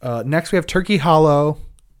 Next, we have Turkey Hollow.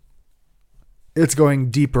 It's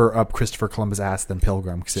going deeper up Christopher Columbus' ass than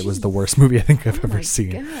Pilgrim because it was the worst movie I think I've ever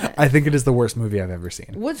seen. God. I think it is the worst movie I've ever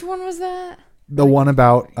seen. Which one was that? The one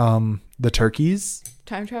about the turkeys?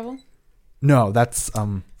 Time travel? No, that's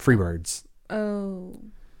Freebirds. Oh.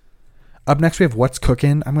 Up next, we have What's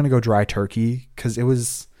Cooking. I'm going to go dry turkey because it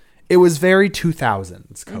was very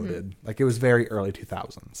 2000s coded. Mm-hmm. Like it was very early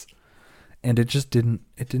 2000s. And it just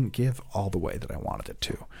didn't give all the way that I wanted it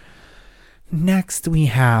to. Next, we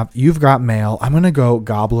have You've Got Mail. I'm going to go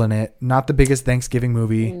Goblin It. Not the biggest Thanksgiving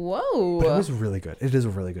movie. Whoa. But it was really good. It is a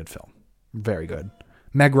really good film. Very good.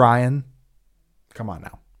 Meg Ryan. Come on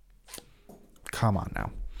now.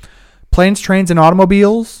 Planes, Trains, and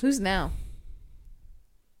Automobiles. Who's now?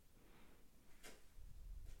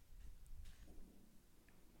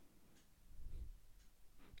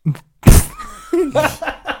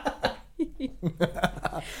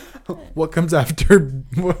 What comes after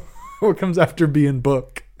being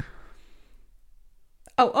Book?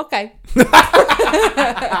 Oh, okay.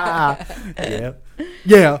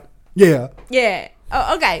 Yeah.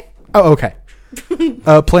 Oh, okay. Oh, okay.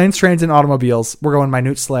 Planes, Trains, and Automobiles. We're going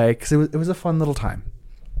Minute Slay because it was a fun little time.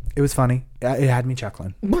 It was funny. It had me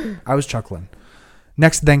chuckling. I was chuckling.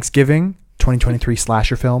 Next, Thanksgiving 2023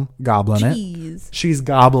 slasher film, Goblin It. She's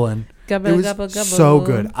gobbling. Gobble, it was gobble, gobble. so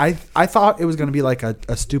good. I thought it was going to be like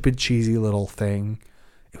a stupid, cheesy little thing.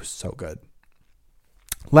 It was so good.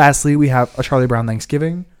 Lastly, we have A Charlie Brown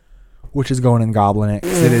Thanksgiving, which is going in Goblin It.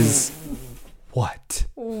 It is... What?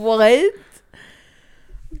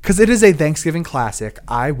 Because it is a Thanksgiving classic.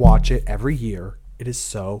 I watch it every year. It is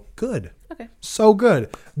so good. Okay. So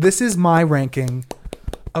good. This is my ranking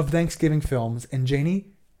of Thanksgiving films, and Janie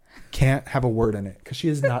can't have a word in it because she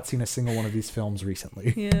has not seen a single one of these films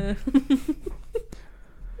recently. Yeah.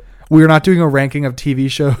 We are not doing a ranking of TV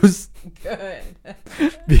shows. Good.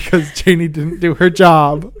 Because Janie didn't do her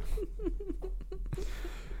job.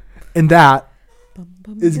 And that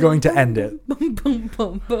is going to end it.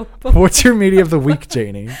 What's your media of the week,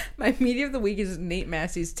 Janie? My media of the week is Nate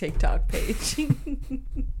Massey's TikTok page.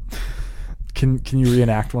 Can you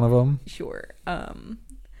reenact one of them? Sure.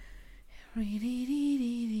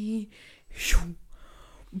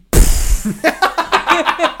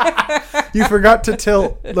 You forgot to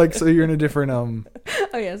tilt, like, so you're in a different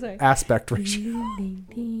Oh yeah, sorry. aspect ratio.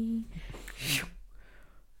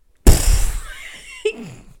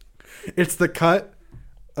 It's the cut.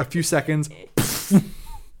 A few seconds.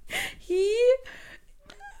 He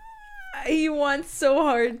wants so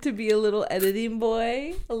hard to be a little editing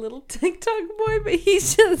boy, a little TikTok boy, but he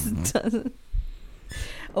just doesn't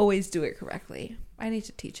always do it correctly. I need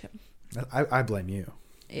to teach him. I blame you.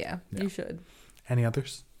 Yeah, you should. Any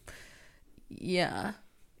others? Yeah.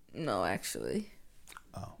 No, actually.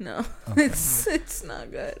 Oh. No. Okay. It's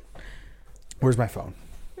not good. Where's my phone?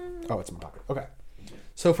 Oh, it's in my pocket. Okay.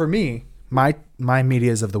 So for me, my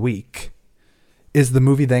medias of the week is the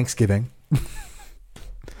movie Thanksgiving.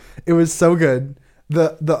 It was so good.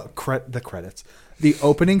 The credits. The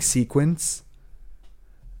opening sequence.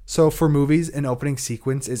 So for movies, an opening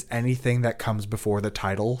sequence is anything that comes before the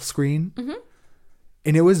title screen. Mm-hmm.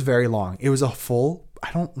 And it was very long. It was a full,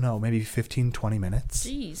 I don't know, maybe 15, 20 minutes.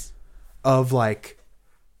 Jeez. Of like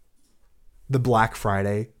the Black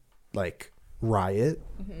Friday like riot.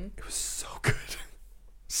 Mm-hmm. It was so good.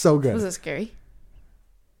 So good. Was it scary?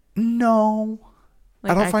 No.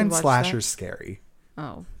 Like, I don't find slashers scary.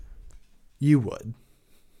 Oh. You would.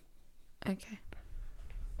 Okay.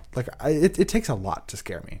 Like, it takes a lot to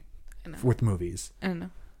scare me with movies. I don't know.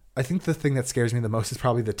 I think the thing that scares me the most is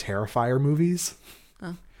probably the Terrifier movies.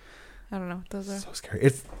 Oh. I don't know what those are. So scary.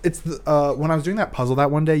 It's the when I was doing that puzzle that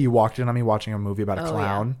one day, you walked in on me watching a movie about a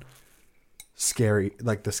clown. Yeah. Scary,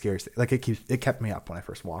 like the scariest thing. Like it kept me up when I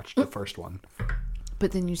first watched the first one.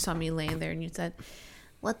 But then you saw me laying there and you said,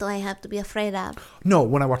 "What do I have to be afraid of?" No,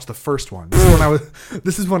 when I watched the first one.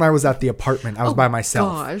 This is when I was at the apartment. I was by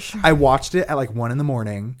myself. Gosh. I watched it at like 1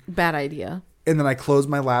 a.m. Bad idea. And then I closed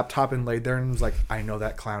my laptop and laid there and was like, I know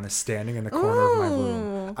that clown is standing in the corner of my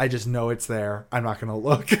room. I just know it's there. I'm not going to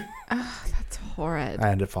look. Oh, that's horrid.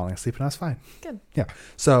 I ended up falling asleep and I was fine. Good. Yeah.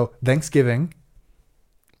 So Thanksgiving.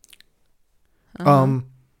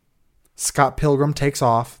 Scott Pilgrim Takes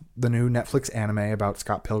Off, the new Netflix anime about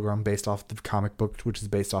Scott Pilgrim based off the comic book, which is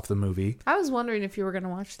based off the movie. I was wondering if you were going to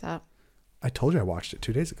watch that. I told you I watched it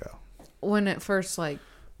 2 days ago. When it first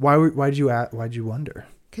why'd you wonder?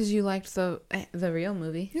 Because you liked the real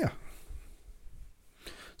movie. Yeah.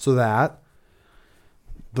 So that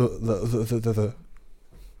the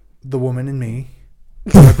Woman in Me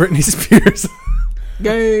by Britney Spears.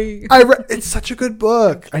 Yay! It's such a good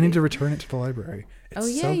book. I need to return it to the library. It's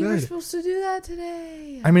so you good. were supposed to do that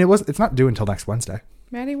today. I mean, it's not due until next Wednesday.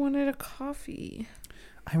 Maddie wanted a coffee.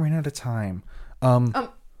 I ran out of time.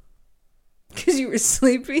 Because you were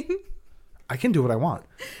sleeping. I can do what I want.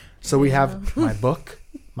 So we have my book,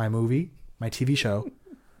 my movie, my TV show,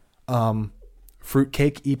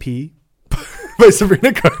 Fruitcake EP by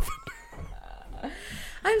Sabrina Carpenter.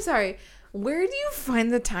 I'm sorry. Where do you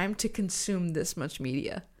find the time to consume this much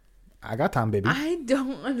media? I got time, baby. I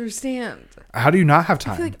don't understand. How do you not have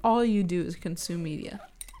time? I feel like all you do is consume media.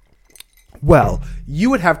 Well, you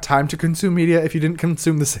would have time to consume media if you didn't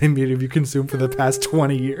consume the same media you consumed for the past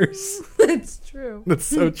 20 years. That's true. That's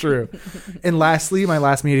so true. And lastly, my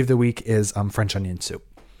last media of the week is French onion soup.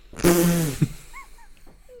 That's a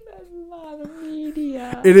lot of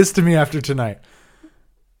media. It is to me after tonight.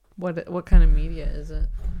 What kind of media is it?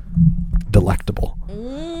 Delectable.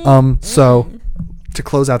 So to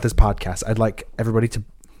close out this podcast, I'd like everybody to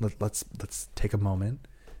let's take a moment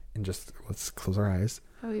and just let's close our eyes.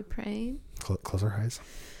 Are we praying? Close our eyes.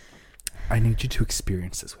 I need you to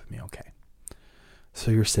experience this with me, okay?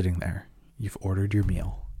 So you're sitting there. You've ordered your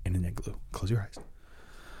meal in an igloo. Close your eyes.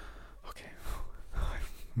 Okay.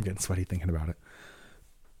 I'm getting sweaty thinking about it.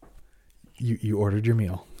 You ordered your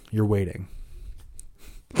meal. You're waiting.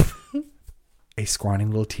 A scrawny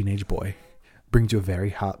little teenage boy brings you a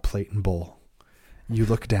very hot plate and bowl. You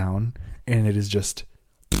look down, and it is just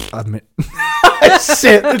shit.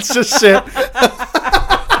 It's just shit.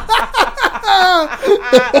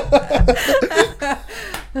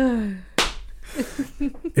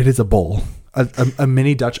 It is a bowl, a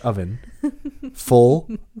mini Dutch oven, full.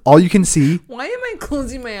 All you can see. Why am I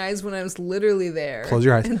closing my eyes when I was literally there? Close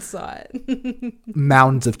your eyes. And saw it.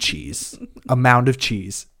 Mounds of cheese. A mound of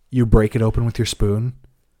cheese. You break it open with your spoon.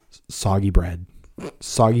 Soggy bread,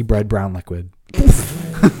 brown liquid.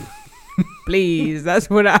 Please, that's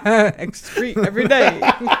what I excrete every day.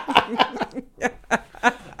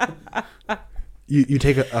 You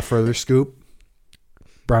take a further scoop.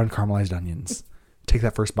 Brown caramelized onions. Take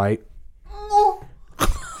that first bite.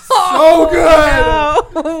 So good. No.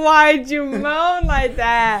 Why'd you moan like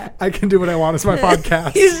that? I can do what I want. It's my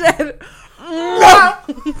podcast. He said,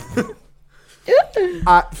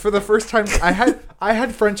 For the first time, I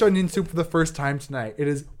had French onion soup for the first time tonight. It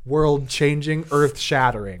is world changing, earth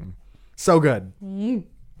shattering. So good.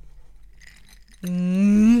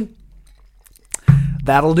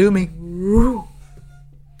 That'll do me.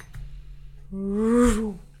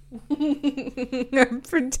 I'm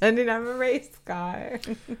pretending I'm a race car.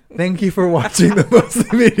 Thank you for watching the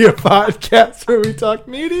Mostly Media podcast, where we talk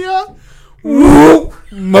media.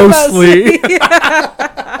 Mostly.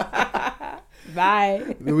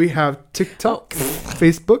 Bye. We have TikTok,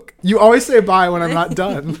 Facebook. You always say bye when I'm not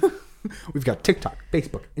done. We've got TikTok,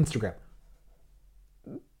 Facebook, Instagram,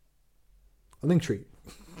 a Linktree.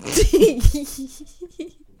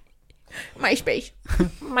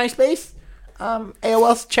 MySpace.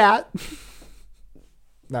 AOL's chat.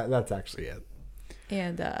 That's actually it.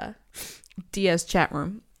 And DS chat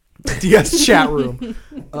room. DS chat room.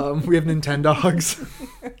 We have Nintendogs.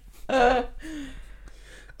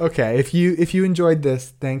 Okay, if you enjoyed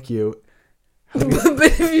this, thank you. But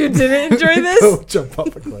if you didn't enjoy this, go jump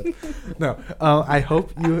off a cliff. No, I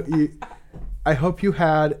hope you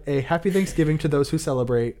had a happy Thanksgiving to those who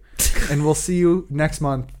celebrate, and we'll see you next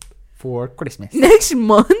month for Christmas. Next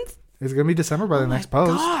month? It's gonna be December by the next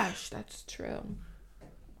post. Gosh, that's true.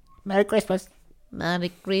 Merry Christmas. Merry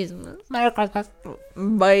Christmas.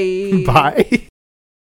 Bye. Bye.